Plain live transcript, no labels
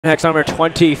DreamHack Summer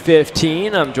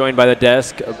 2015. I'm joined by the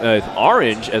desk of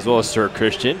Orange as well as Sir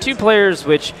Christian, two players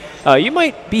which you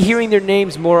might be hearing their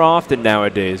names more often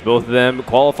nowadays. Both of them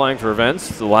qualifying for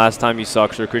events. The last time you saw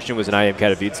Sir Christian was in IM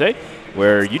Katowice,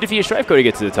 where you defeated Strifeco to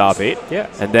get to the top 8. Yeah.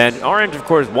 And then Orange, of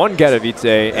course, won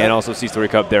Katowice and also C-Story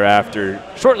Cup thereafter,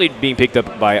 shortly being picked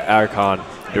up by Archon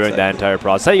during that entire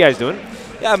process. How you guys doing?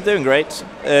 Yeah, I'm doing great.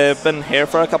 Been here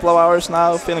for a couple of hours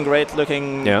now, feeling great,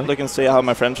 looking to see how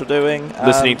my friends are doing.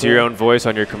 Listening to your own voice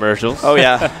on your commercials. Oh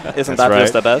yeah, isn't that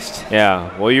just the best?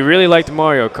 Yeah, well you really liked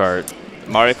Mario Kart.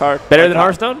 Mario Kart? Better than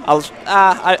Hearthstone?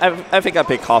 I think I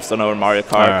pick Hearthstone over Mario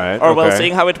Kart. Right, or well,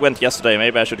 seeing how it went yesterday,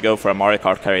 maybe I should go for a Mario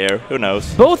Kart career. Who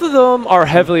knows? Both of them are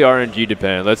heavily RNG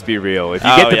dependent, let's be real. If you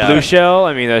get the blue shell,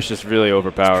 I mean, that's just really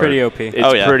overpowered. It's pretty OP.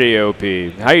 It's pretty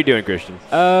OP. How you doing, Christian?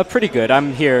 Pretty good.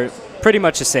 I'm here pretty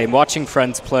much the same. Watching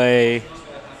friends play,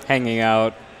 hanging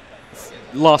out.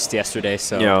 Lost yesterday,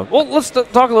 so. Yeah. Well, let's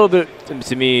talk a little bit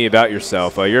to me about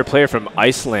yourself. You're a player from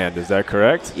Iceland, is that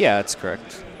correct? Yeah, that's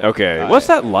correct. Okay. What's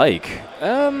that like?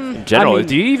 In general, I mean,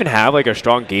 do you even have like a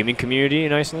strong gaming community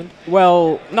in Iceland?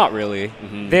 Well, not really.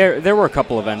 There were a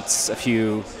couple events a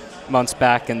few months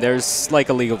back, and there's like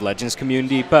a League of Legends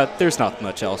community, but there's not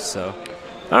much else, so.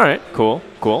 All right, cool.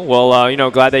 Well,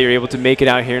 glad that you're able to make it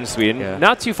out here in Sweden. Yeah.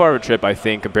 Not too far of a trip, I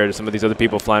think, compared to some of these other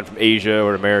people flying from Asia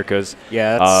or Americas.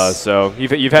 Yeah. So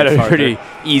you've had a pretty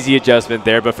easy adjustment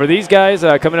there. But for these guys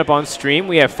coming up on stream,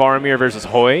 we have Faramir versus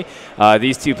Hoej.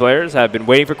 These two players have been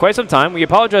waiting for quite some time. We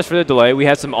apologize for the delay. We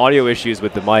had some audio issues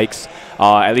with the mics,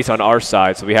 at least on our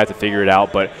side, so we had to figure it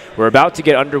out. But we're about to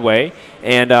get underway,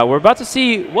 and we're about to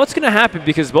see what's going to happen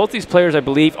because both these players, I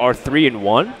believe, are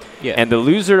 3-1. Yeah. And the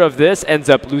loser of this ends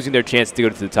up losing their chance to go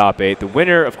to the top 8. The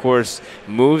winner, of course,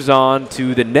 moves on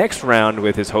to the next round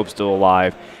with his hope still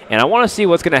alive. And I want to see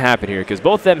what's going to happen here because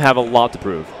both of them have a lot to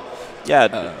prove.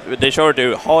 Yeah, they sure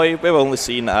do. Hoej, we've only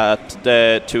seen at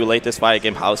the two latest Via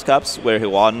Game House Cups, where he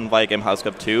won Via Game House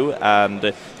Cup 2,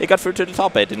 and he got through to the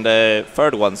top 8 in the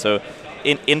third one. So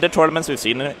in the tournaments we've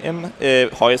seen him,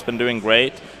 Hoej has been doing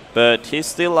great, but he's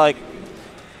still like...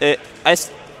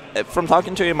 from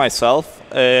talking to him myself,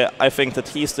 I think that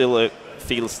he still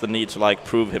feels the need to like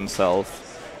prove himself.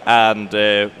 And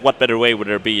what better way would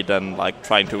there be than like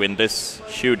trying to win this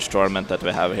huge tournament that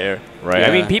we have here? Right. Yeah.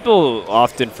 I mean, people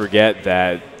often forget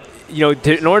that,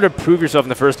 in order to prove yourself in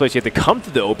the first place, you have to come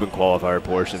to the open qualifier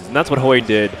portions, and that's what Hoej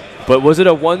did. But was it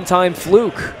a one-time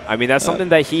fluke? I mean, that's something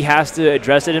that he has to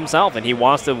address it himself, and he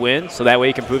wants to win, so that way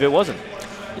he can prove it wasn't.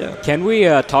 Yeah. Can we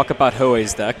talk about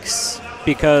Hoej's decks?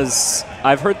 Because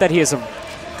I've heard that he has a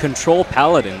Control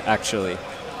Paladin, actually.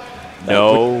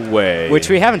 No way. Which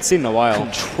we haven't seen in a while.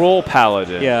 Control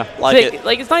Paladin. Yeah.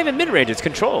 Like it's not even mid-range, it's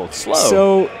control. It's slow.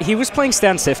 So he was playing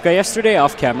Stan Sifka yesterday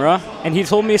off camera, and he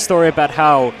told me a story about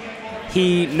how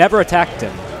he never attacked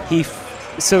him.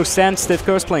 So Stan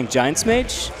Sifka was playing Giants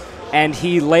Mage, and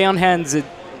he lay on hands at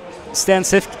Stan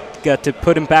Sifka to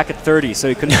put him back at 30 so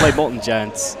he couldn't play Molten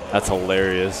Giants. That's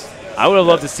hilarious. I would have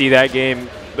loved to see that game.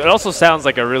 But it also sounds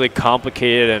like a really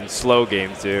complicated and slow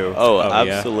game, too. Oh,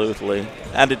 absolutely. Yeah.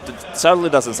 And it certainly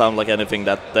doesn't sound like anything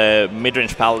that the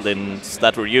mid-range paladins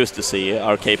that we're used to see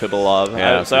are capable of.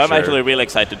 Yeah, so I'm actually really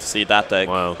excited to see that deck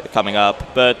coming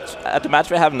up. But at the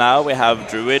match we have now, we have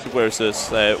Druid versus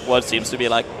what seems to be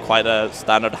like quite a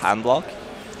standard hand block.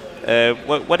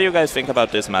 What do you guys think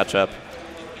about this matchup?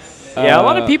 Yeah, a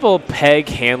lot of people peg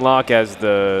Handlock as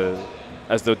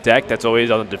the deck that's always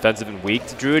on the defensive and weak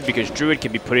to Druid because Druid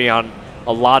can be putting on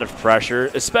a lot of pressure,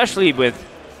 especially with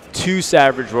 2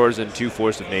 Savage Roars and 2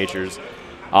 Force of Natures.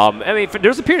 I mean, there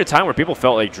was a period of time where people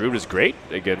felt like Druid was great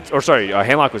against,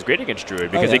 Handlock was great against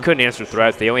Druid because they couldn't answer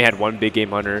threats. They only had 1 big game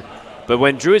hunter. But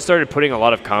when Druid started putting a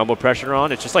lot of combo pressure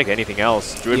on, it's just like anything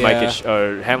else. Druid might get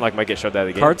Handlock might get shoved out of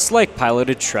the game. Cards like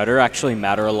Piloted Shredder actually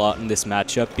matter a lot in this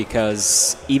matchup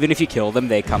because even if you kill them,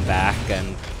 they come back,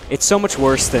 and it's so much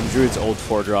worse than Druid's old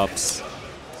 4-drops.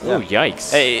 Oh,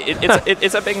 yikes. Hey,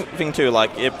 it's a big thing too.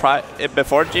 Like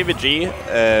before GVG,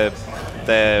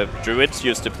 the Druids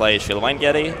used to play Shieldvine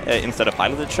Yeti instead of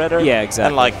Piloted Shredder. Yeah, exactly.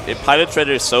 And like Piloted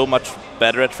Shredder is so much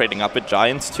better at trading up with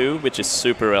Giants too, which is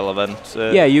super relevant.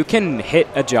 Yeah, you can hit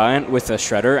a Giant with a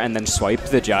Shredder and then swipe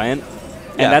the Giant,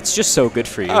 and that's just so good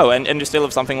for you. Oh, and you still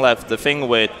have something left. The thing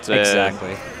with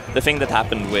exactly. The thing that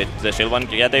happened with the Shieldvine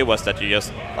Yeti was that you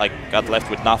just like got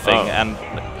left with nothing, and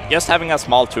just having a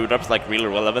small 2-drop is like really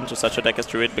relevant to such a deck as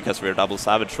Druid because we're double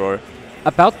Savage Roar.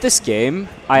 About this game,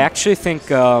 I actually think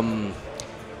you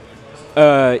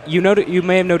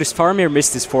may have noticed Faramir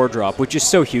missed his 4-drop, which is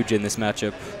so huge in this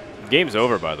matchup. Game's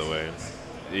over, by the way.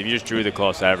 if you just drew the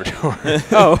Claw Saboteur,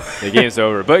 Oh. the game's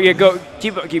over. But yeah,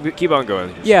 keep on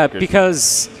going. Yeah,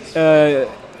 because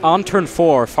on turn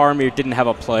 4, Faramir didn't have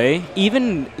a play.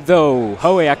 Even though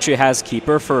Hoej actually has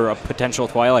Keeper for a potential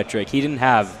Twilight Drake, he didn't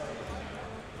have...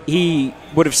 He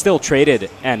would have still traded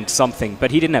and something,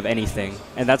 but he didn't have anything,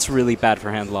 and that's really bad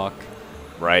for Handlock.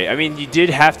 Right. I mean, you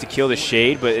did have to kill the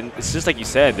Shade, but it's just like you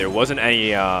said, there wasn't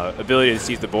any ability to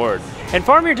seize the board. And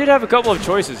Faramir did have a couple of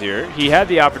choices here. He had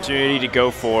the opportunity to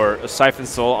go for a Siphon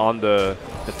Soul on the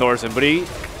Thaurissan, but he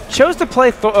chose to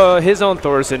play his own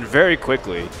Thaurissan very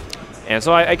quickly. And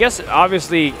so I guess,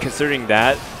 obviously, considering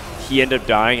that, he ended up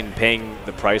dying and paying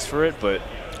the price for it, but...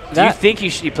 Do you think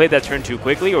he played that turn too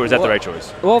quickly, or was that the right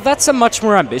choice? Well, that's a much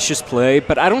more ambitious play,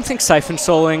 but I don't think Siphon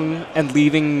Souling and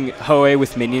leaving Hoej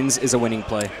with minions is a winning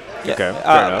play. Yeah, okay,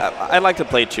 fair enough. I like to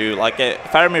play too. Like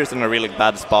Faramir's in a really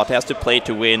bad spot. He has to play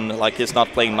to win. Like he's not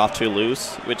playing not to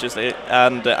lose, which is it.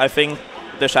 And I think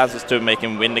the chances to make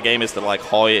him win the game is that like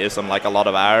Hoej is on like a lot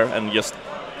of air and just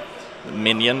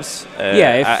minions.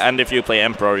 And if you play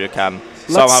Emperor, you can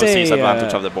somehow seize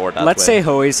advantage of the board that let's way. say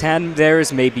Hoej's hand there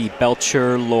is maybe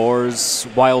Belcher, Lores,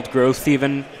 Wild Growth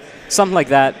even. Something like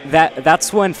that.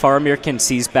 That's when Faramir can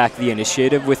seize back the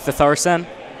initiative with the Thaurissan.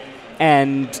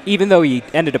 And even though he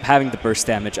ended up having the burst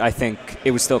damage, I think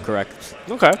it was still correct.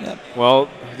 Okay. Yeah. Well,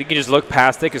 you can just look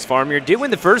past it because Faramir did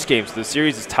win the first game, so the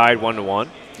series is tied 1-1.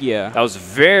 Yeah. That was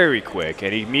very quick,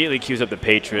 and he immediately queues up the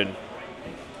Patron.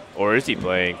 Or is he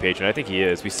playing Patron? I think he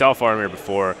is. We saw Faramir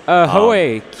before.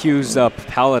 Hoej queues up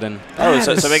Paladin. Oh,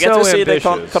 so we get to see the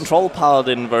Control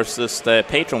Paladin versus the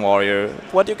Patron Warrior.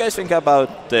 What do you guys think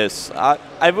about this?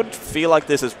 I would feel like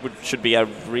this should be a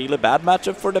really bad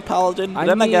matchup for the Paladin.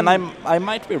 Then again, I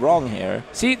might be wrong here.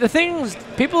 See, the thing is,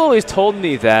 people always told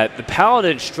me that the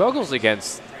Paladin struggles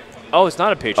against... Oh, it's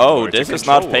not a Patron Warrior. This is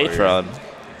not Patron.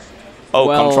 Oh,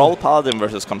 well, Control Paladin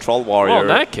versus Control Warrior. Well, in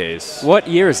that case... What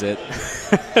year is it?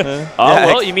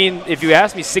 Well, you mean, if you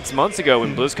asked me 6 months ago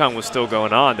when BlizzCon was still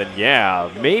going on, then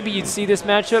yeah, maybe you'd see this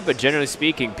matchup, but generally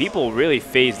speaking, people really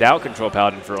phased out Control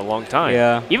Paladin for a long time.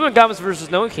 Yeah. Even when Goblins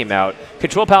vs. No One came out,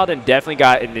 Control Paladin definitely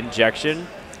got an injection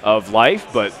of life,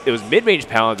 but it was mid-range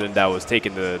Paladin that was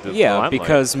taking the limelight.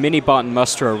 Because Minibot and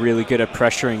Muster are really good at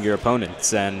pressuring your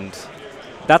opponents, and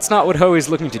that's not what Hoej is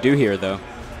looking to do here, though.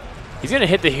 He's going to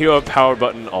hit the hero power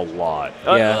button a lot.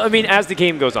 I mean, as the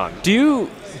game goes on. Do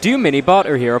you Minibot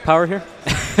or hero power here?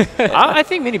 I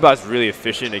think Minibot's really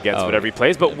efficient against whatever he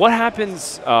plays, but what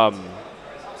happens...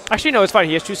 actually, no, it's fine.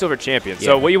 He has 2 silver champions.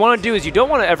 So what you want to do is you don't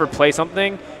want to ever play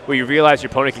something where you realize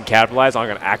your opponent can capitalize on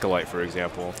an Acolyte, for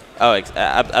example. Oh,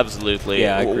 absolutely.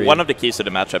 Yeah, I agree. One of the keys to the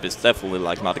matchup is definitely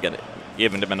like not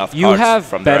giving them enough cards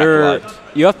from their Acolyte.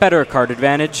 You have better card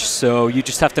advantage, so you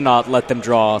just have to not let them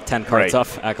draw 10 cards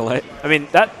off Acolyte. I mean,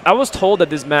 I was told that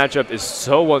this matchup is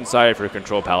so one-sided for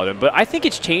Control Paladin, but I think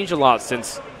it's changed a lot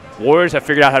since Warriors have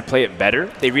figured out how to play it better.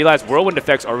 They realize Whirlwind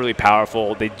effects are really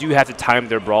powerful. They do have to time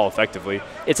their brawl effectively.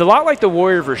 It's a lot like the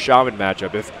Warrior versus Shaman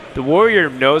matchup. If the Warrior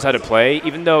knows how to play,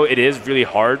 even though it is really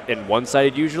hard and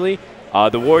one-sided usually,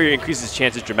 the Warrior increases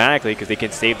chances dramatically because they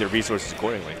can save their resources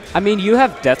accordingly. I mean, you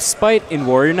have Death Spite in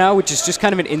Warrior now, which is just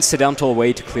kind of an incidental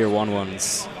way to clear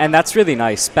 1/1s. And that's really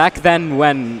nice. Back then,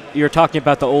 when you're talking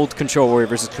about the old Control Warrior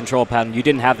versus Control Paladin, you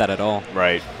didn't have that at all.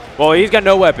 Right. Well, he's got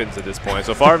no weapons at this point,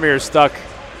 so Faramir is stuck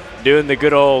doing the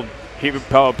good old Hero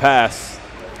Power Pass.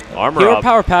 Hero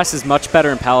Power Pass is much better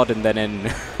in Paladin than in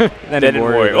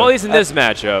Warrior. Well, at least in this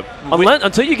matchup.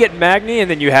 Until you get Magni and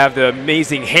then you have the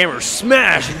amazing Hammer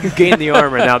Smash and you gain the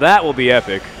armor. Now that will be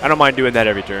epic. I don't mind doing that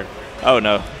every turn. Oh,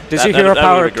 no. Does your Hero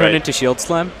Power turn into Shield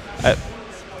Slam?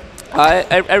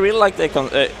 I really like the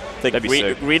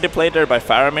greedy play there by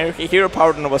Faramir. Hero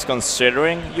Power was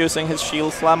considering using his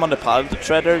Shield Slam on the Paladin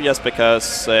Shredder just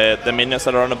because the minions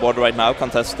that are on the board right now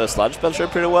contest the Sludge Belcher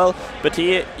pretty well. But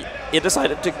he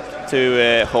decided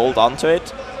to hold on to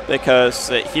it because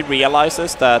he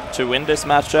realizes that to win this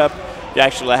matchup, you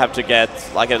actually have to get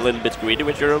like a little bit greedy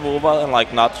with your removal and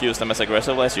like not use them as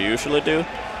aggressively as you usually do.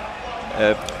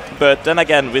 But then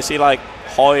again, we see like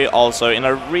Hoej also in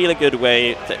a really good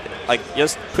way, like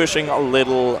just pushing a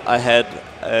little ahead.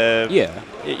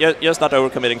 Just not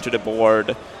overcommitting to the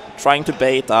board, trying to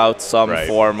bait out some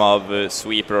form of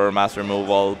sweeper or mass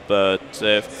removal. But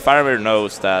Faramir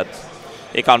knows that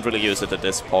he can't really use it at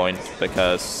this point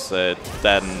because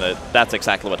then that's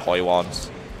exactly what Hoej wants.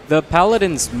 The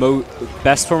Paladin's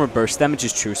best form of burst damage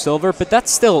is True Silver, but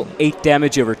that's still 8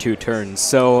 damage over 2 turns,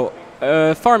 so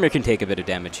Faramir can take a bit of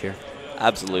damage here.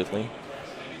 Absolutely.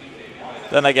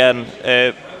 Then again,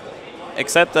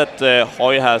 except that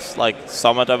Hoej has like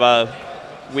somewhat of a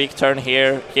weak turn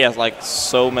here. He has like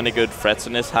so many good threats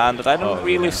in his hand that I don't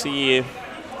really see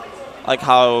like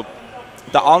how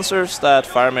the answers that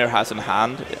Faramir has in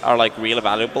hand are like really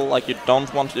valuable. Like you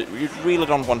really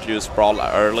don't want to use Sprawl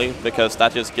early because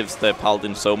that just gives the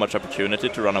Paladin so much opportunity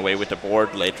to run away with the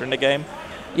board later in the game.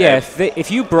 Yeah,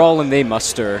 if you brawl and they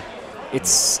muster,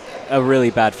 it's a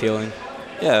really bad feeling.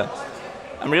 Yeah,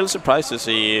 I'm really surprised to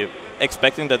see,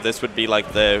 expecting that this would be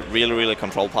like the really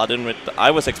control Paladin.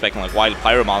 I was expecting like wild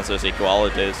Pyromancers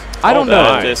equalities. I don't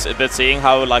know. But seeing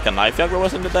how like a Knife Jugger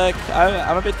was in the deck,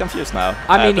 I'm a bit confused now.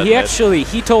 I mean,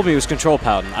 he told me it was control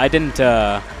Paladin. I didn't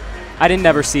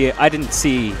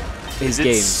see his game.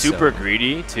 It's super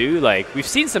greedy too. Like we've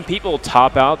seen some people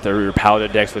top out their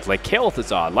Paladin decks with like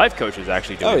Kael'thas. Life coaches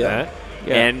actually doing that,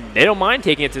 and they don't mind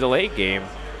taking it to the late game.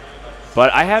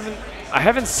 But I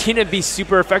haven't seen it be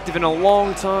super effective in a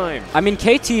long time. I mean,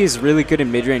 KT is really good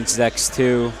in mid-range decks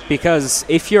too, because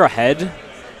if you're ahead,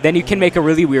 then you can make a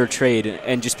really weird trade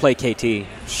and just play KT.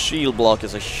 Shield block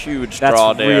is a huge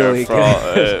draw there really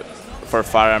for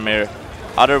Faramir.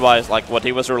 Otherwise, like what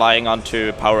he was relying on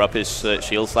to power up his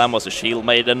Shield Slam was a Shield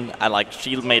Maiden, and like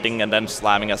Shield Maiden and then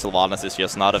slamming a Sylvanas is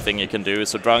just not a thing you can do.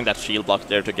 So drawing that Shield block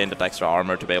there to gain that extra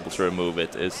armor to be able to remove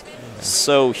it is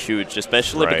so huge,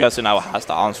 especially because he now has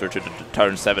the answer to the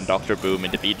turn 7 Doctor Boom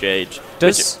in the BJH,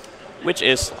 which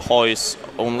is Hoej's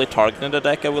only target in the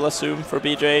deck, I will assume, for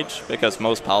BJH, because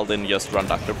most Paladin just run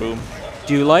Doctor Boom.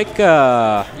 Do you like,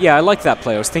 yeah, I like that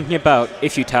play. I was thinking about,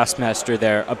 if you Taskmaster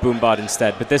there, a Boombot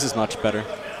instead, but this is much better.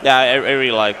 Yeah, I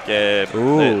really like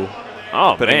putting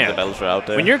the Belcher out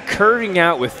there. When you're curving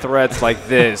out with threats like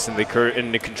this in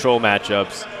the control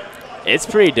matchups, it's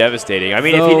pretty devastating. I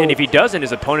mean, if he doesn't,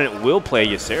 his opponent will play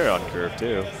Ysera on curve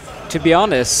too. To be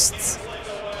honest,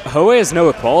 Hoej has no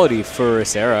equality for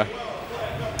Ysera.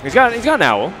 He's got an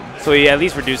Owl, so he at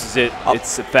least reduces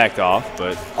its effect off,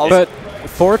 but...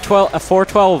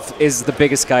 412 is the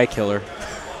biggest guy killer.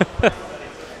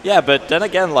 Yeah, but then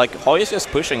again, like Hoej is just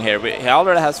pushing here. He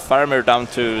already has Faramir down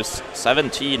to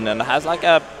 17 and has like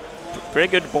a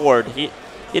pretty good board. He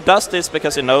does this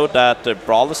because he knows that the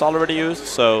Brawl is already used,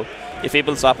 so if he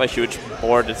builds up a huge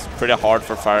board, it's pretty hard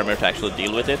for Faramir to actually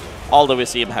deal with it. Although we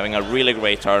see him having a really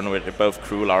great turn with both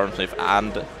Cruel Armsmith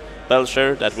and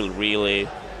Belcher, that will really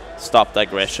stop the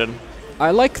aggression.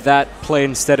 I like that play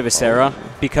instead of Ysera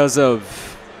because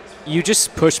of you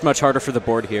just push much harder for the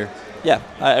board here. Yeah,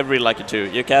 I really like it too.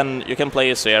 You can play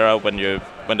Ysera when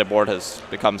the board has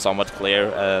become somewhat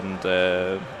clear, and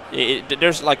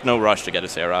there's like no rush to get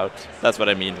Ysera out. That's what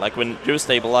I mean. Like when you're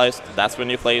stabilized, that's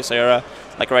when you play Ysera.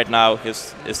 Like right now,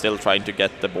 he's still trying to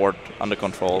get the board under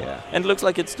control, and it looks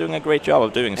like it's doing a great job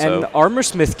of doing so. And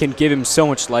Armorsmith can give him so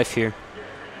much life here.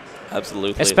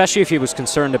 Absolutely. Especially if he was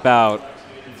concerned about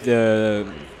the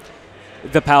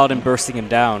Paladin bursting him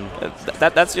down.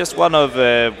 That's just one of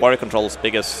Warrior Control's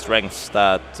biggest strengths,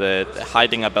 that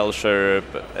hiding an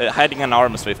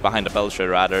Armorsmith behind a Belcher,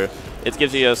 rather. It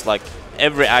gives you just like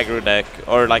every aggro deck,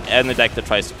 or like any deck that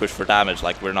tries to push for damage.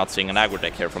 Like we're not seeing an aggro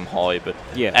deck here from Hoej, but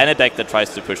any deck that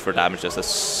tries to push for damage just has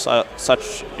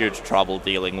such huge trouble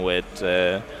dealing with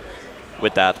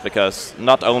that, because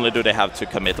not only do they have to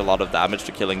commit a lot of damage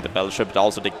to killing the Belcher, but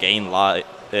also they gain life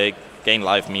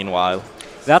meanwhile.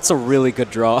 That's a really good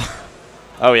draw.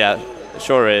 Oh yeah,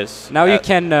 sure is. Now you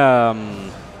can, now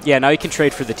you can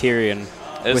trade for the Tyrion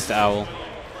with the Owl.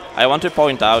 I want to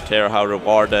point out here how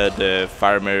rewarded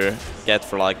Faramir get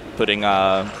for like putting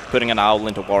an Owl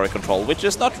into Warrior Control, which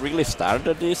is not really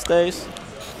standard these days.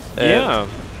 Yeah,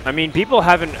 I mean, people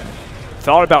haven't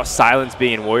thought about Silence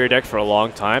being in Warrior deck for a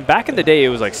long time. Back in the day, it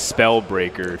was like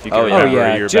Spellbreaker, if you can remember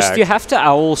a year back. You have to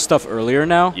Owl stuff earlier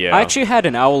now. Yeah. I actually had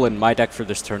an Owl in my deck for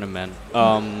this tournament.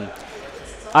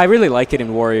 I really like it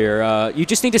in Warrior. You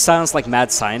just need to silence like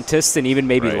Mad Scientists and even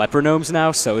maybe Leper Gnomes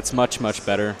now, so it's much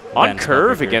better. On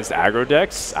curve against aggro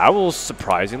decks, Owl's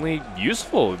surprisingly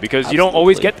useful because you don't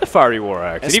always get the Fiery War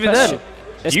Axe. And even then,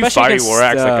 do you Fiery War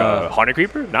Axe like a Haunted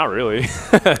Creeper? Not really.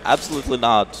 Absolutely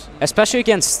not. Especially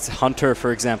against Hunter,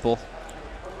 for example.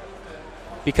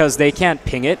 Because they can't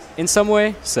ping it in some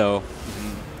way, so...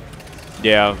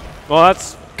 Yeah. Well,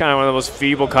 that's kind of one of the most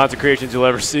feeble consecrations you'll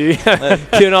ever see.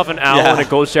 Killing off an Owl and a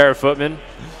Gold Shire Footman.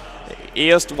 He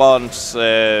just wants...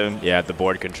 the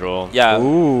board control. Yeah,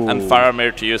 and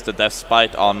Faramir to use the Death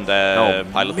Spite on the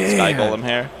Pilot the Sky Golem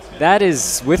here. That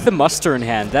is, with the muster in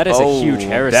hand, that is a huge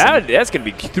heresy. That's going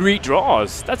to be 3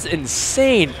 draws. That's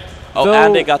insane. Oh,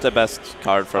 and they got the best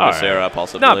card from Ysera,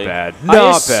 possibly. Not bad.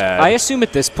 Not bad. I assume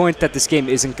at this point that this game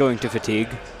isn't going to fatigue.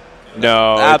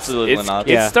 No, absolutely it's, not.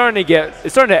 It's starting to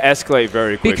escalate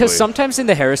very quickly. Because sometimes in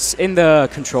the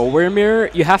control warrior mirror,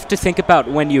 you have to think about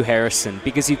when you Harrison,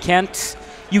 because you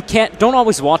don't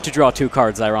always want to draw 2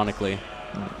 cards, ironically.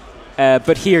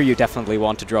 But here you definitely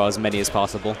want to draw as many as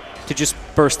possible to just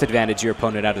burst advantage your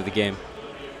opponent out of the game.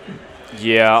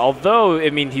 Yeah, although, I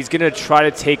mean, he's going to try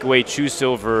to take away True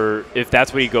Silver if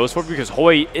that's what he goes for, because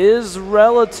Hoej is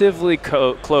relatively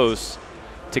close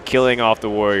to killing off the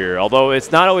warrior. Although it's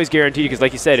not always guaranteed, because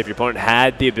like you said, if your opponent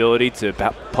had the ability to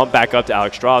pump back up to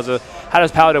Alexstrasza, how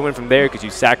does Paladin win from there? Because you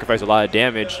sacrifice a lot of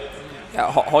damage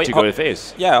to go to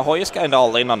face. Yeah, Hoej is kind of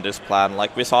all in on this plan.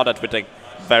 Like we saw that with a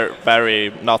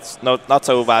very not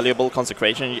so valuable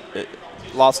consecration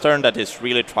last turn, that is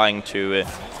really trying to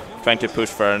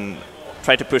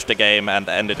push the game and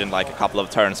end it in like a couple of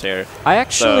turns here. I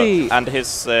actually and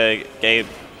his game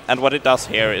and what it does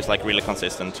here is like really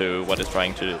consistent to what it's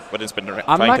trying to what it's been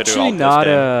trying to do.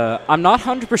 I'm not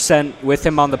 100% with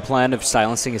him on the plan of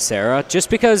silencing Ysera, just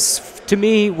because to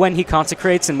me when he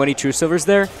consecrates and when he True Silvers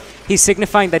there, he's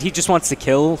signifying that he just wants to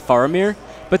kill Faramir.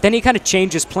 But then he kind of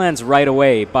changes plans right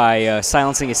away by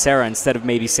silencing Ysera instead of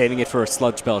maybe saving it for a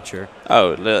Sludge Belcher.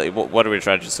 Oh, what we're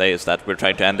trying to say is that we're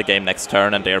trying to end the game next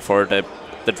turn, and therefore the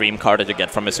dream card that you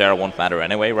get from Ysera won't matter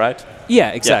anyway, right? Yeah,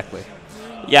 exactly.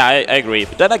 Yeah, I agree.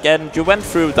 But then again, you went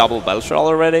through double Belcher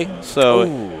already, so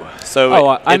it's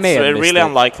really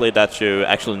unlikely that you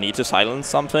actually need to silence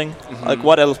something. Like,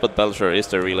 what else but Belcher is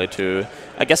there really to...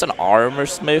 I guess an Armor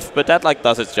Smith, but that like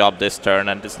does its job this turn,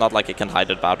 and it's not like it can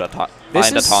hide it behind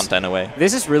the taunt anyway.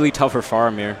 This is really tough for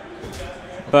Faramir.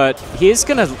 But he is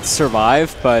going to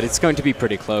survive, but it's going to be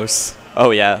pretty close.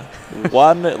 Oh yeah,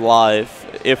 1 life.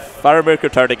 If Faramir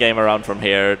could turn the game around from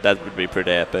here, that would be pretty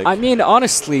epic. I mean,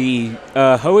 honestly,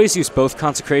 Hoej's used both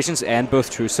Consecrations and both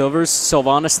True Silvers,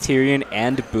 Sylvanas, Tyrion,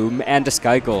 and Boom, and a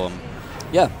Sky Golem.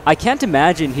 Yeah. I can't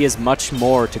imagine he has much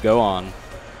more to go on.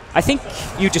 I think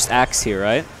you just axe here,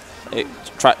 right?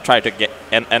 Try to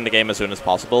end the game as soon as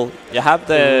possible. You have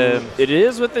the... It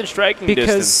is within striking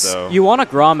distance, though. Because you want a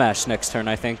Grommash next turn,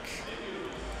 I think.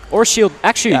 Or Shield...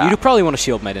 Actually, you probably want a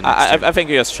Shield Maiden next turn. I think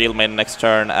you just Shield Maiden next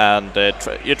turn, and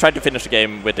you try to finish the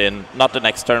game within... Not the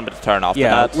next turn, but the turn after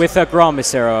that. Yeah, with a Grom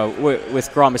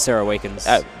Ysera Awakens.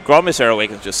 Grom Ysera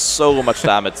Awakens just so much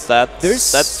damage.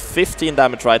 That's 15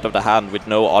 damage right of the hand with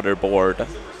no other board.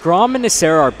 Grom and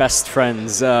Ysera are best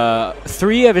friends. 3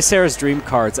 of Ysera's dream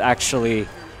cards actually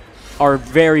are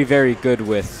very, very good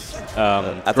with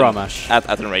Grommash.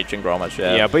 At enraging Grommash,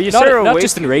 yeah. Yeah, but Ysera not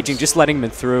just enraging, just letting him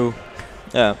through.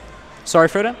 Yeah. Sorry,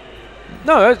 Frodo?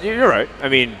 No, you're right. I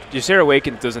mean, Ysera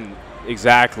Awaken doesn't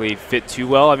exactly fit too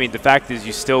well. I mean, the fact is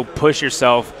you still push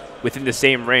yourself within the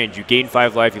same range. You gain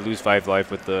 5 life, you lose 5 life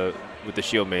with the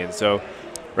Shield Maiden. So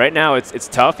right now it's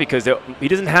tough because he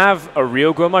doesn't have a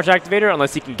real Grommash activator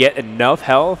unless he can get enough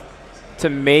health to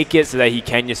make it so that he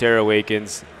can Ysera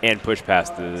Awakens and push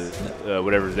past the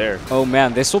whatever's there. Oh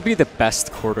man, this will be the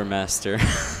best Quartermaster.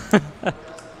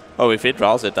 Oh, if he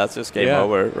draws it, that's just game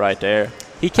over right there.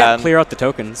 He can't clear out the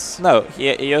tokens. No,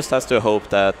 he just has to hope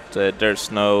that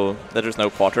there's no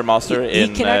Quartermaster in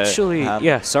He can actually... hand.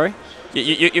 Yeah, sorry?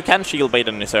 You can Shield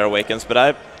Maiden and Ysera Awakens, but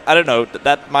I don't know,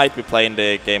 that might be playing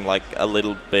the game like a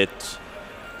little bit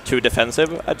too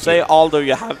defensive, I'd say. Although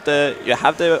you have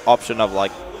the option of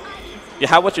like you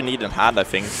have what you need in hand, I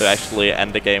think, to actually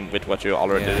end the game with what you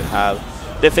already have.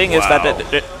 The thing is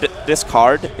that this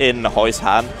card in Hoej's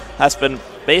hand has been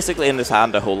basically in his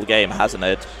hand the whole game, hasn't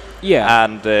it? Yeah.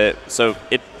 And so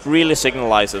it really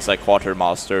signalizes a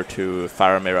Quartermaster to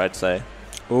Faramir, I'd say.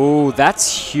 Oh,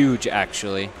 that's huge,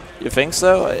 actually. You think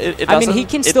so? I mean, he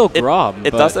can still Grom.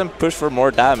 It doesn't push for more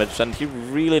damage, and he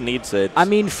really needs it. I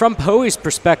mean, from Hoej's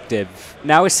perspective,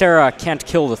 now Ysera can't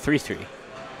kill the 3/3.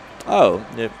 Oh,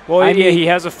 yeah. Well, he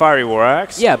has a Fiery War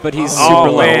Axe. Yeah, but he's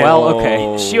super low. Well,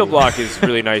 okay. Shield block is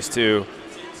really nice, too.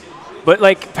 But,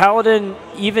 like, Paladin,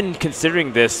 even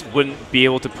considering this, wouldn't be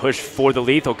able to push for the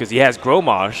lethal because he has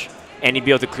Grommash, and he'd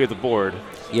be able to clear the board.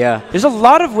 Yeah. There's a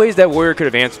lot of ways that Warrior could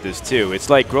have answered this, too.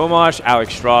 It's like Grommash,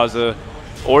 Alexstrasza,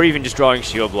 or even just drawing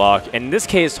shield block. And in this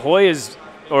case,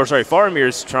 Faramir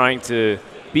is trying to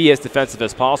be as defensive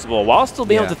as possible while still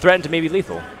being able to threaten to maybe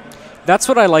lethal. That's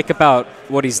what I like about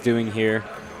what he's doing here.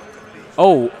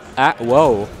 Oh,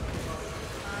 whoa.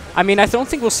 I mean, I don't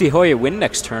think we'll see Hoej win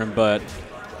next turn, but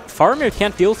Faramir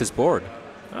can't deal with his board.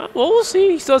 Well, we'll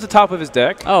see. He still has the top of his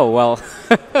deck. Oh, well.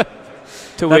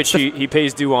 To which he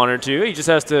pays due honor to. He just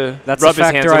has to that's rub a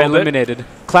his hands a factor I little eliminated. bit.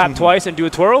 Clap twice and do a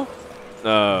twirl?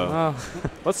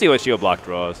 Let's see what shield block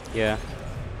draws. Yeah.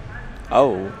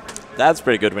 Oh. That's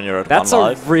pretty good when you're at That's one a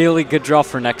life. really good draw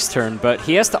for next turn, but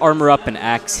he has to armor up an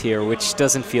axe here, which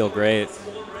doesn't feel great.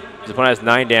 His opponent has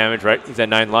 9 damage, right? He's at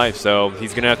 9 life, so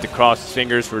he's going to have to cross his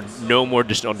fingers for no more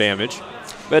additional damage.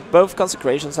 But both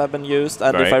consecrations have been used,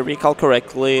 and if I recall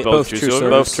correctly, both true silvers.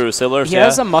 Both true silvers. He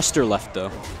has a muster left,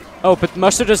 though. Oh, but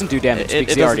muster doesn't do damage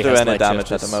because he already has any light damage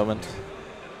shift. at the moment.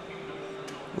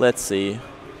 Let's see.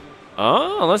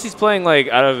 Unless he's playing like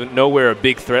out of nowhere a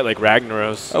big threat like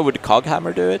Ragnaros. Oh, would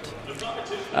Coghammer do it?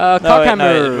 Coghammer.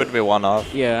 No, it would be one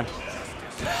off. Yeah.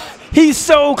 He's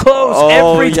so close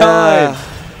every time.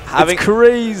 It's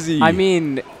crazy. I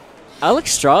mean,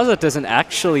 Alexstrasza doesn't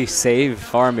actually save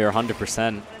Faramir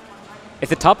 100%. If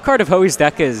the top card of Hoej's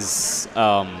deck is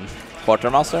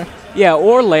Quartermaster? yeah,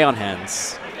 or Lay on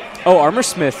Hands. Oh,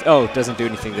 Armorsmith. Oh, doesn't do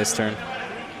anything this turn.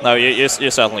 No, you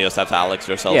certainly just have to Alex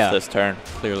yourself this turn.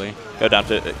 Clearly.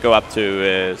 Go up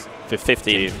to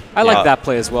 15. I like that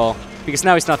play as well, because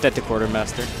now he's not dead to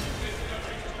Quartermaster.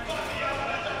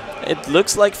 It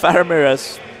looks like Faramir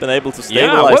has been able to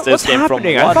stabilize this game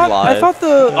happening? from one I thought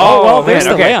the well, there's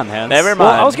man, the Lay on Hands. Never mind. Well,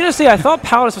 I was gonna say I thought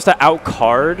Paladin was supposed to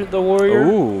outcard the warrior.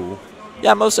 Ooh.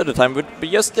 Yeah, most of the time, but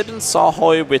we just didn't saw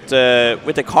Hoej with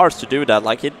the cards to do that.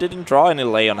 Like, he didn't draw any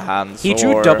Lay on Hands. He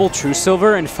drew double True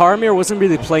Silver, and Faramir wasn't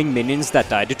really playing minions that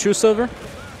died to True Silver.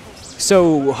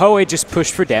 So Hoej just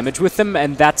pushed for damage with them,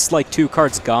 and that's like 2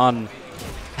 cards gone,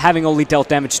 having only dealt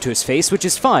damage to his face, which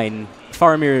is fine.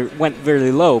 Faramir went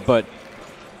very low, but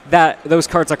those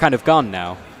cards are kind of gone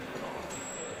now.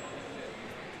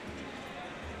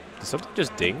 Did something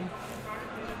just ding?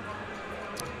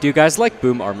 Do you guys like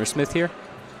Boom Armorsmith here?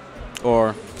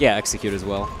 Or, yeah, Execute as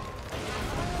well.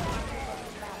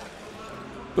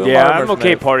 Boom Yeah, Armorsmith. I'm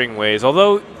okay parting ways.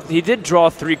 Although he did draw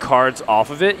 3 cards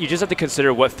off of it, you just have to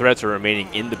consider what threats are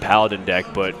remaining in the Paladin deck.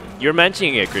 But you're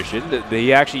mentioning it, Christian, that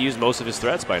he actually used most of his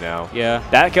threats by now. Yeah.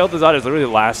 That Kel'Thuzad is literally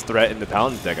the last threat in the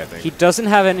Paladin deck, I think. He doesn't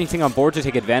have anything on board to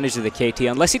take advantage of the KT,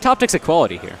 unless he top decks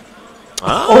Equality here.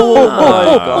 Oh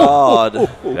my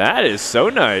god. That is so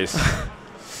nice.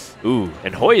 Ooh,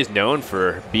 and Hoej is known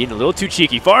for being a little too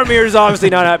cheeky. Faramir is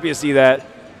obviously not happy to see that.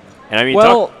 And I mean,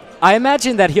 well, I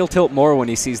imagine that he'll tilt more when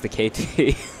he sees the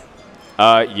KT.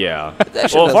 yeah.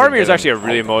 Well, Faramir is actually a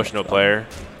really emotional player.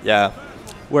 Yeah.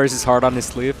 Wears his heart on his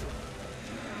sleeve.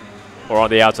 Or on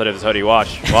the outside of his hoodie.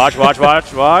 Watch. Watch, watch,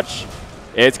 watch, watch.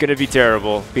 It's going to be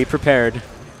terrible. Be prepared.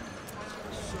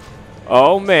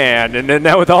 Oh, man. And then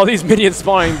now with all these minions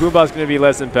spawning, Boombot's going to be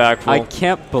less impactful. I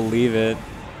can't believe it.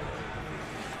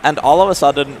 And all of a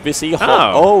sudden, we see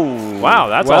wow,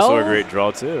 that's also a great draw,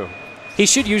 too. He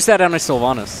should use that on a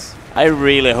Sylvanas. I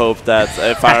really hope that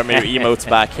Faramir emotes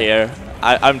back here.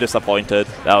 I'm disappointed.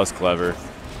 That was clever.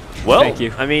 Well, thank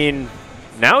you. I mean,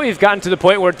 now we've gotten to the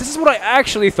point where this is what I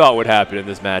actually thought would happen in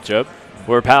this matchup,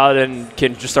 where Paladin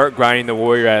can just start grinding the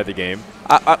warrior out of the game.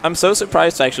 I'm so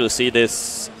surprised to actually see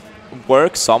this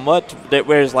work somewhat,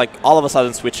 where it's like all of a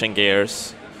sudden switching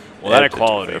gears. Well, that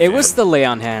equality. It was the Lay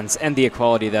on Hands and the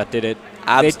equality that did it.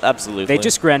 Absolutely. They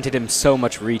just granted him so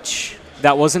much reach.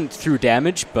 That wasn't through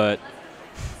damage, but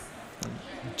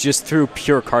just through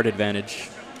pure card advantage.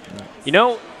 You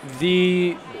know,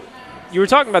 you were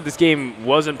talking about this game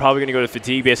wasn't probably going to go to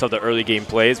fatigue based off the early game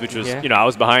plays, which was, you know, I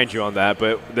was behind you on that,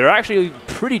 but they're actually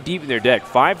pretty deep in their deck.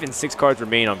 5 and 6 cards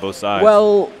remain on both sides.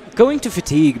 Well, going to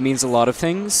fatigue means a lot of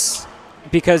things.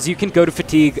 Because you can go to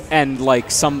fatigue and like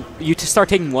you start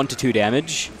taking 1 to 2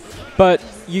 damage, but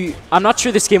I'm not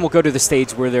sure this game will go to the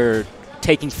stage where they're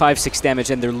taking 5-6 damage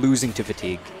and they're losing to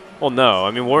fatigue. Well, no,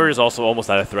 I mean Warrior's also almost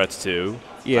out of threats too.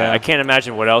 Yeah, I can't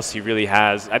imagine what else he really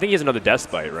has. I think he has another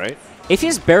Death Bite, right? If he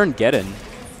has Baron Geddon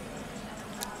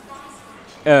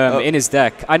in his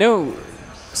deck, I know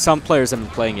some players have been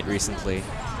playing it recently.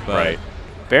 But right.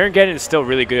 Baron Geddon is still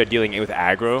really good at dealing with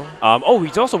aggro.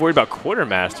 He's also worried about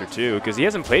Quartermaster, too, because he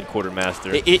hasn't played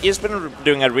Quartermaster. He's been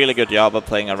doing a really good job of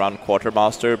playing around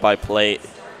Quartermaster by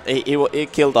He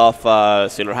killed off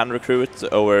Silverhand Recruit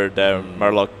over the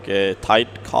Murloc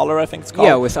Tide Collar, I think it's called.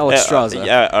 Yeah, with Alexstrasza.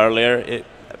 Yeah, earlier.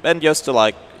 And just to,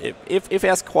 like, if he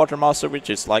has Quartermaster, which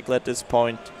is likely at this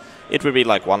point, it would be,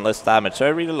 like, 1 less damage. So I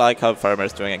really like how Faramir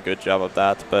is doing a good job of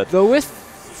that. But though with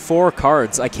 4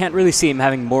 cards, I can't really see him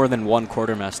having more than 1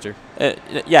 Quartermaster.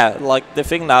 Yeah, like the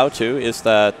thing now too is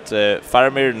that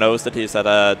Faramir knows that he's at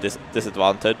a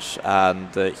disadvantage,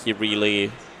 and he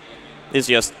really is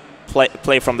just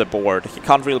play from the board. He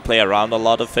can't really play around a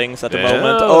lot of things at the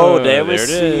moment. Oh, there we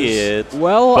see it.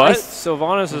 Well, but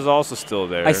Sylvanas is also still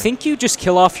there. I think you just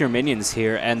kill off your minions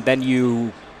here, and then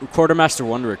you Quartermaster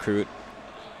 1 recruit.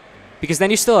 Because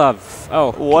then you still have...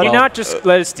 Oh, can you not just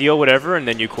let it steal whatever and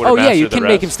then you Quartermaster the rest? Oh, yeah, you can the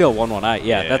make him rest? steal 1/1.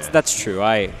 Yeah, that's true.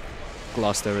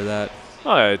 glossed over that.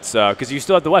 Oh, it's because you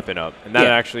still have the weapon up, and that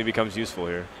Yeah. actually becomes useful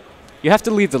here. You have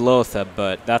to leave the Lotheb,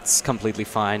 but that's completely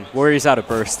fine. Warrior's out of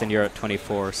burst, and you're at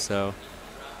 24, so...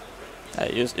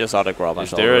 You saw the grab.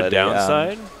 Is there a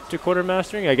downside to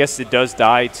quartermastering? I guess it does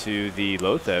die to the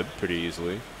Lotheb pretty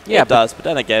easily. Yeah, it does, but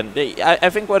then again, I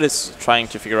think what it's trying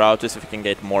to figure out is if he can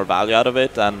get more value out of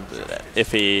it, and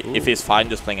if he's fine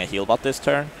just playing a heal bot this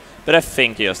turn. But I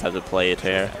think you just have to play it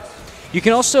here. You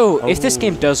can also, if this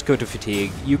game does go to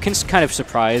fatigue, you can kind of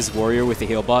surprise Warrior with the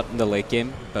heal bot in the late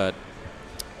game, but...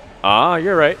 Ah,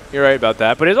 you're right. You're right about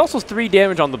that. But it's also 3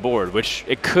 damage on the board, which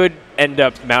it could end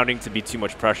up mounting to be too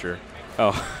much pressure.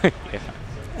 Oh,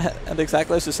 yeah. And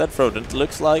exactly as you said, Froden, it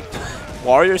looks like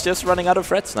Warrior's just running out of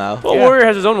threats now. Well, Warrior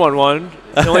has his own 1-1.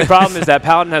 The only problem is that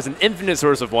Paladin has an infinite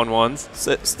source of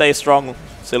 1-1s. Stay strong,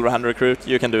 Silverhand Recruit.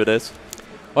 You can do this.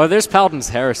 Well, there's Paladin's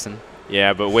Harrison.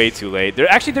 Yeah, but way too late. There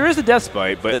is a Death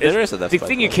Spite, but there is a Death the Spite,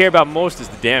 thing you care about most is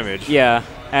the damage. Yeah,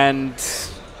 and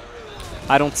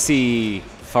I don't see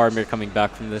Faramir coming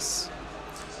back from this.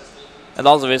 And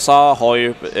also we saw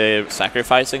Hoej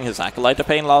sacrificing his Acolyte to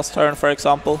Pain last turn, for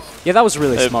example. Yeah, that was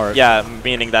really smart. Yeah,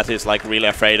 meaning that he's like really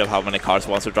afraid of how many cards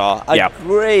he wants to draw. A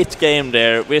great game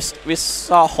there. We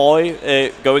saw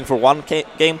Hoej going for one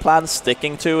game plan,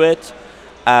 sticking to it,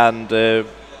 and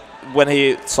when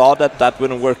he saw that that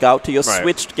wouldn't work out, he just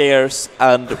switched gears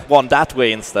and won that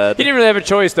way instead. He didn't really have a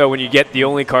choice, though, when you get the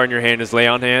only card in your hand is Lay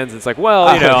on Hands. It's like,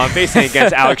 well, you know, I'm facing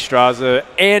against Alex Straza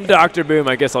and Dr. Boom.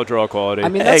 I guess I'll draw a quality. I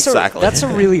mean, that's a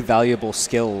really valuable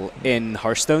skill in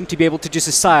Hearthstone, to be able to just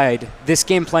decide this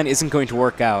game plan isn't going to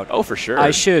work out. Oh, for sure.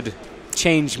 I should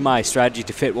change my strategy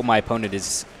to fit what my opponent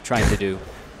is trying to do.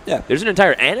 Yeah, there's an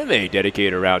entire anime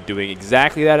dedicated around doing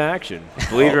exactly that action.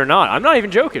 Believe it or not. I'm not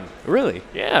even joking. Really?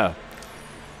 Yeah.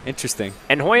 Interesting.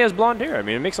 And Hoej has blonde hair. I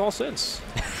mean, it makes all sense.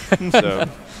 So,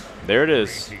 there it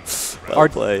is. Well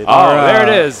played. Oh, there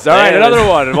it is. All right, another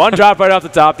one. One drop right off the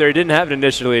top there. He didn't have it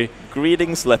initially.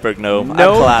 Greetings, Leopard Gnome.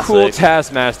 No cool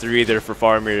Taskmaster either for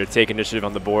Faramir to take initiative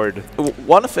on the board.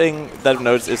 One thing that I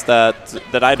noticed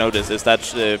is that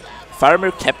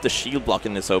Faramir kept the shield block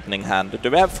in his opening hand.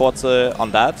 Do we have thoughts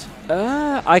on that?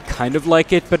 I kind of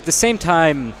like it, but at the same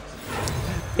time,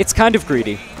 it's kind of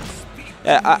greedy.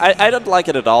 Yeah, I don't like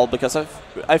it at all because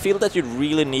I feel that you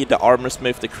really need the Armor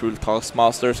Smith, the Cruel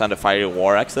Taskmasters, and the Fiery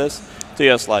War Axes to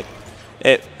just like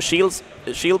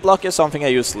shield block is something I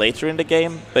use later in the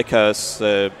game because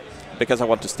I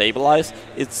want to stabilize.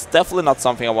 It's definitely not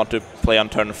something I want to play on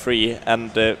turn 3,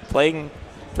 and playing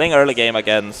early game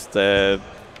against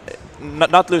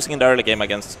not losing in the early game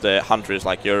against the Hunter is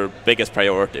like your biggest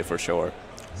priority for sure.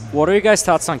 What are your guys'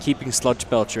 thoughts on keeping Sludge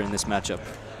Belcher in this matchup?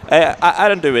 I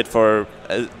don't do it for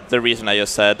the reason I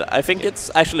just said. I think it's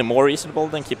actually more reasonable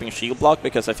than keeping Shield Block,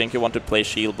 because I think you want to play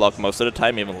Shield Block most of the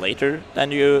time, even later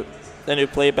than you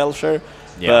play Belcher.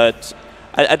 Yeah. But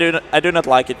I do not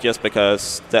like it just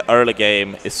because the early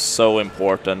game is so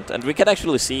important, and we can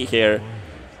actually see here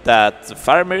that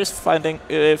Faramir is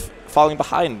falling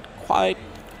behind quite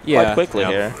quickly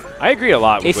here. I agree a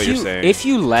lot with what you're saying. If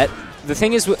you let the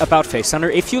thing is about Face Hunter,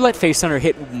 if you let Face Hunter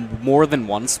hit more than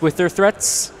once with their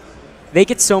threats, they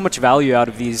get so much value out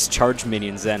of these charge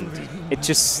minions, and it's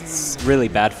just really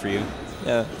bad for you.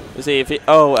 Yeah. You see,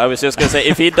 I was just gonna say,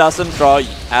 if he doesn't draw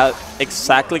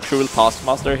exactly Cruel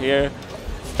Taskmaster here,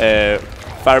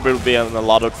 Faramir will be in a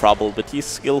lot of trouble. But he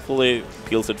skillfully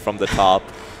peels it from the top.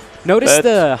 Notice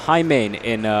the high main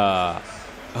in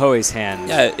Hoej's hand.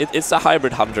 Yeah, it's a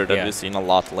hybrid hunter that we've seen a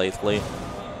lot lately.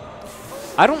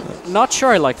 Not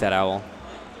sure I like that owl.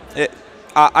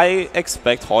 I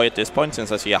expect Hoej at this point,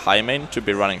 since I see a high main, to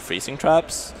be running freezing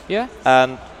traps. Yeah.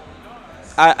 And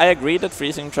I agree that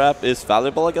freezing trap is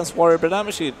valuable against Warrior, but I'm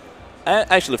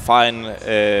actually fine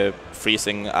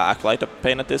freezing Acolyte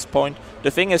Pain at this point.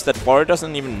 The thing is that Warrior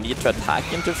doesn't even need to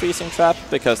attack into freezing trap,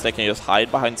 because they can just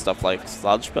hide behind stuff like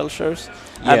Sludge Belchers.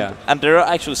 Yeah. And there are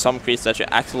actually some creatures that you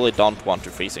actually don't want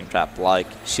to freezing trap, like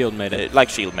Shield Maiden. Like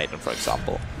Shield Maiden, for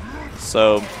example.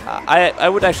 So I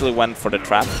would actually went for the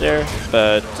trap there,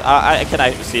 but I can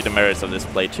actually see the merits of this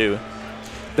play too.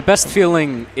 The best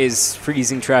feeling is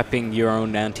freezing trapping your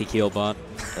own anti-heal bot.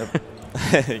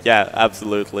 Yeah,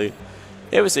 absolutely.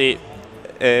 Here we see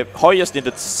Hoej just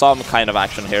needed some kind of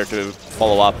action here to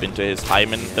follow up into his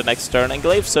Hymen the next turn, and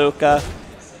Glaive Soka,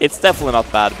 it's definitely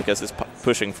not bad because it's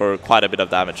pushing for quite a bit of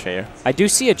damage here. I do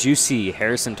see a juicy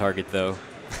Harrison target though.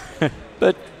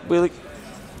 But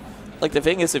like the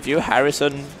thing is, if you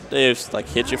Harrison, they just like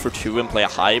hit you for 2 and play a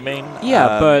high main.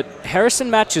 Yeah, but Harrison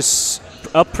matches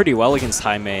up pretty well against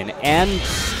high main, and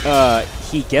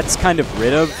he gets kind of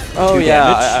rid of 2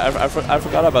 damage. I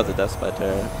forgot about the Death Spite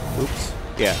there. Oops.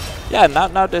 Yeah. Yeah,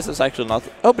 now this is actually not...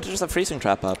 Oh, but there's a freezing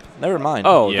trap up. Never mind.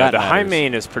 Oh, yeah, that the high matters.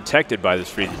 main is protected by this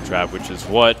freezing trap, which is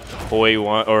what Hoej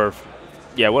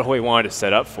what Hoej wanted to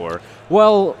set up for.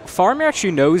 Well, Faramir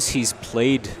actually knows he's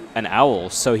played an owl,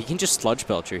 so he can just Sludge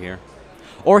Belcher here.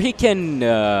 Or he can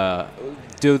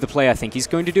do the play I think he's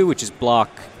going to do, which is block,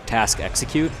 task,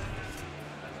 execute.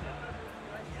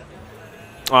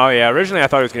 Oh, yeah. Originally, I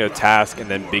thought he was going to task and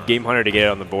then Big Game Hunter to get it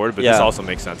on the board, but this also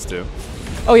makes sense, too.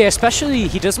 Oh, yeah, especially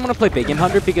he doesn't want to play Big Game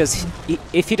Hunter because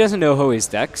if he doesn't know Hoej's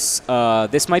decks,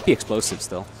 this might be explosive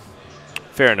still.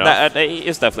 Fair enough. He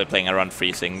is definitely playing around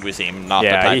freezing. We see him not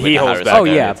Yeah, attack he with the holds Harris. back. Oh,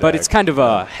 yeah, exactly. but it's kind of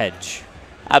a hedge.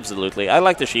 Absolutely. I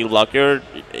like the shield block.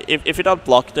 If you don't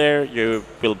block there, you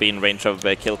will be in range of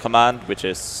kill command, which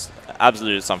is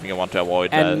absolutely something you want to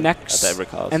avoid And at every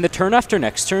cost. And the turn after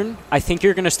next turn, I think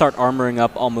you're going to start armoring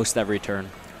up almost every turn.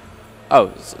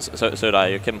 Oh, so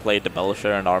that you can play the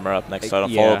Belcher and armor up next turn,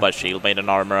 yeah. followed by shield made and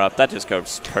armor up. That just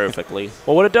goes perfectly.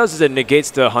 Well, what it does is it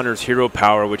negates the Hunter's hero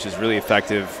power, which is really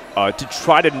effective to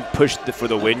try to push for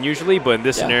the win usually, but in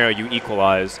this scenario, you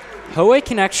equalize. Hoej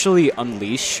can actually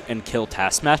unleash and kill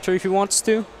Taskmaster if he wants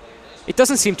to. It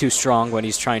doesn't seem too strong when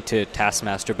he's trying to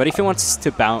Taskmaster, but if he wants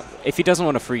to bounce, if he doesn't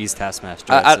want to freeze Taskmaster,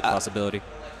 that's a possibility.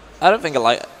 I don't think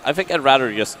I think I'd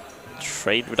rather just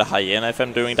trade with a Hyena if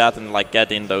I'm doing that and like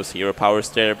get in those hero powers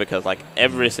there, because like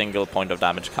every single point of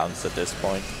damage counts at this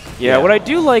point. Yeah, what I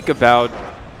do like about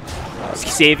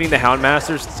saving the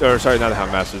Houndmasters, or sorry, not the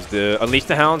Houndmasters, the Unleash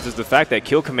the Hounds, is the fact that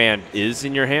Kill Command is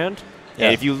in your hand. Yeah.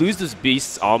 And if you lose those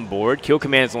beasts on board, Kill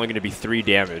Command is only going to be 3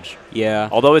 damage. Yeah.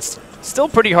 Although it's still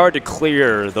pretty hard to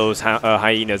clear those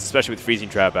hyenas, especially with Freezing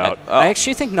Trap out. I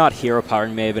actually think not hero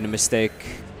powering may have been a mistake.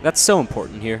 That's so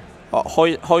important here.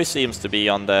 Hoej seems to be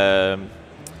on the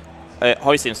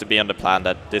Hoej seems to be on the plan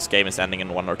that this game is ending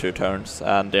in 1 or 2 turns,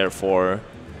 and therefore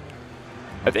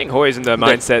I think Hoej's in the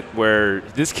mindset where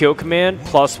this Kill Command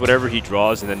plus whatever he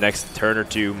draws in the next turn or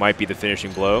 2 might be the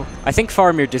finishing blow. I think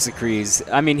Faramir disagrees.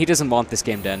 I mean, he doesn't want this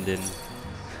game to end in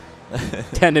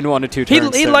 1 or 2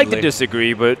 turns. He'd like to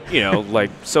disagree, but, you know,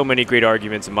 like so many great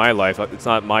arguments in my life, it's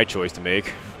not my choice to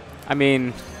make. I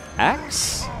mean,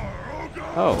 Axe?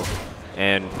 Oh.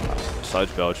 And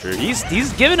Sludge Belcher,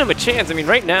 he's giving him a chance. I mean,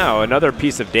 right now, another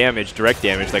piece of damage, direct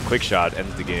damage, like Quick Shot,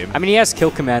 ends the game. I mean, he has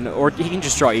Kill Command, or he can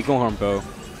just draw Eagle Horn Bow.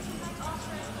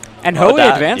 And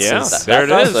Hoej advances. Yeah,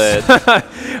 there it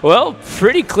is. Well,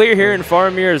 pretty clear here, and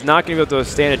Faramir is not going to be able to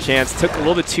stand a chance. Took a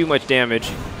little bit too much damage.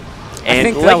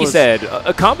 And like you said,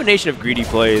 a combination of greedy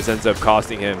plays ends up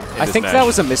costing him in I this think match. that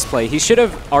was a misplay. He should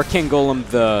have Arcane Golem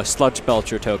the Sludge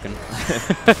Belcher token.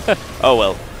 oh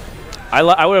well.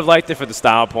 I would have liked it for the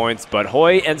style points, but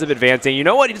Hoej ends up advancing. You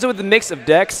know what? He does it with the mix of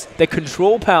decks that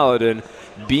control Paladin,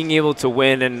 being able to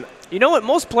win. And you know what?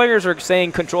 Most players are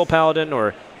saying control Paladin,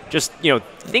 or just, you know,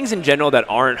 things in general that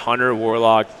aren't Hunter,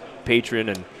 Warlock,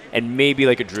 Patron, and maybe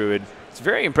like a Druid. It's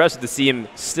very impressive to see him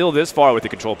still this far with the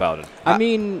control Paladin. I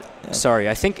mean, sorry,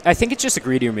 I think it's just a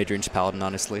greedier mid-range Paladin,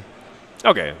 honestly.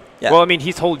 Okay. Yeah. Well, I mean,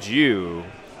 he told you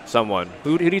someone.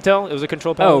 Who did he tell? It was a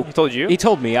control Paladin? Oh, He told you? He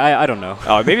told me. I don't know.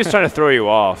 Oh, maybe he's trying to throw you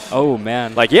off. Oh,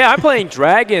 man. Like, yeah, I'm playing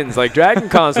dragons, like Dragon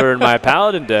Consort in my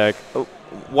Paladin deck.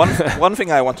 One thing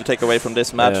I want to take away from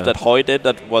this match that Hoej did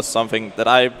that was something that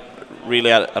I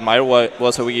really admire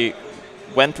was how he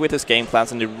went with his game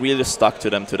plans and he really stuck to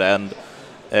them to the end.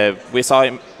 We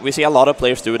see a lot of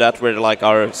players do that where they like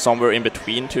are somewhere in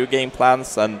between 2 game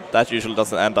plans, and that usually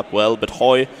doesn't end up well. But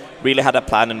Hoej really had a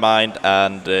plan in mind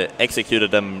and executed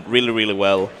them really, really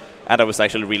well. And I was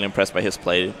actually really impressed by his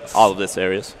play all of this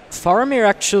series. Faramir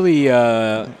actually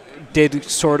did it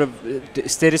sort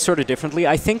of differently.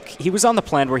 I think he was on the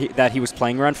plan where he was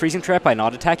playing around Freezing Trap by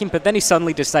not attacking, but then he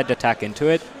suddenly decided to attack into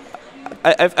it.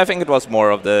 I think it was more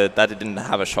of that he didn't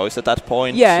have a choice at that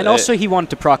point. Yeah, and also he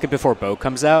wanted to proc it before Bow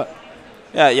comes out.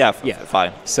 Yeah,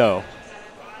 fine. So.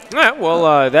 All right,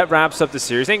 well, that wraps up the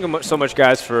series. Thank you so much,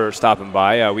 guys, for stopping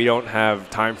by. We don't have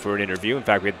time for an interview. In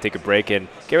fact, we have to take a break and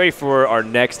get ready for our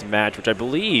next match, which I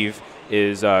believe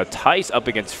is Tice up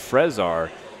against Frezar.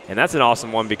 And that's an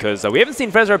awesome one because we haven't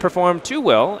seen Frezar perform too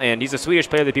well, and he's a Swedish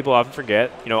player that people often forget.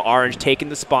 You know, Orange taking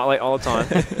the spotlight all the time,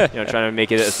 you know, trying to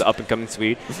make it as the up-and-coming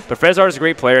Swede. But Frezar is a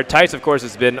great player. Tice, of course,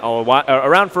 has been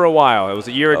around for a while. It was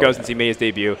a year ago since he made his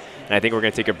debut, and I think we're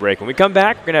going to take a break. When we come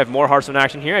back, we're going to have more Hearthstone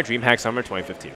action here at DreamHack Summer 2015.